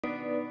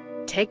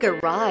Take a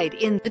ride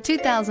in the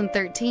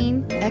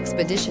 2013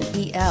 Expedition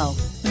EL.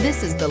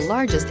 This is the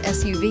largest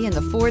SUV in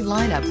the Ford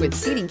lineup with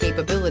seating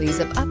capabilities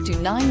of up to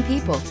 9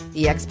 people.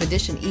 The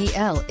Expedition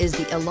EL is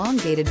the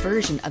elongated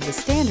version of the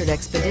standard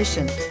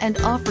Expedition and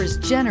offers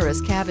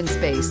generous cabin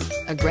space,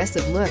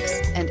 aggressive looks,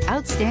 and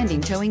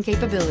outstanding towing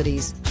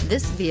capabilities.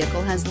 This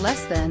vehicle has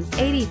less than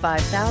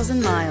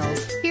 85,000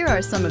 miles. Here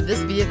are some of this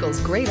vehicle's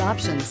great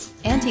options: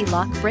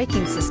 anti-lock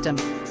braking system,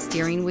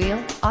 steering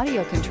wheel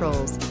audio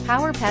controls,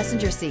 power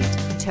passenger seat,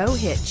 tow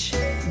hitch,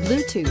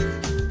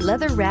 Bluetooth,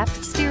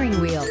 leather-wrapped steering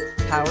wheel,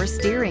 power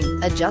steering,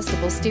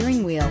 adjustable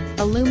steering wheel,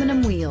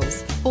 aluminum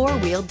wheels,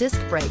 4-wheel disc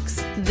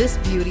brakes. This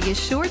beauty is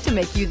sure to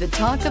make you the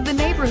talk of the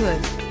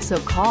neighborhood. So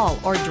call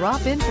or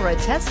drop in for a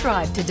test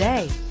drive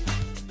today.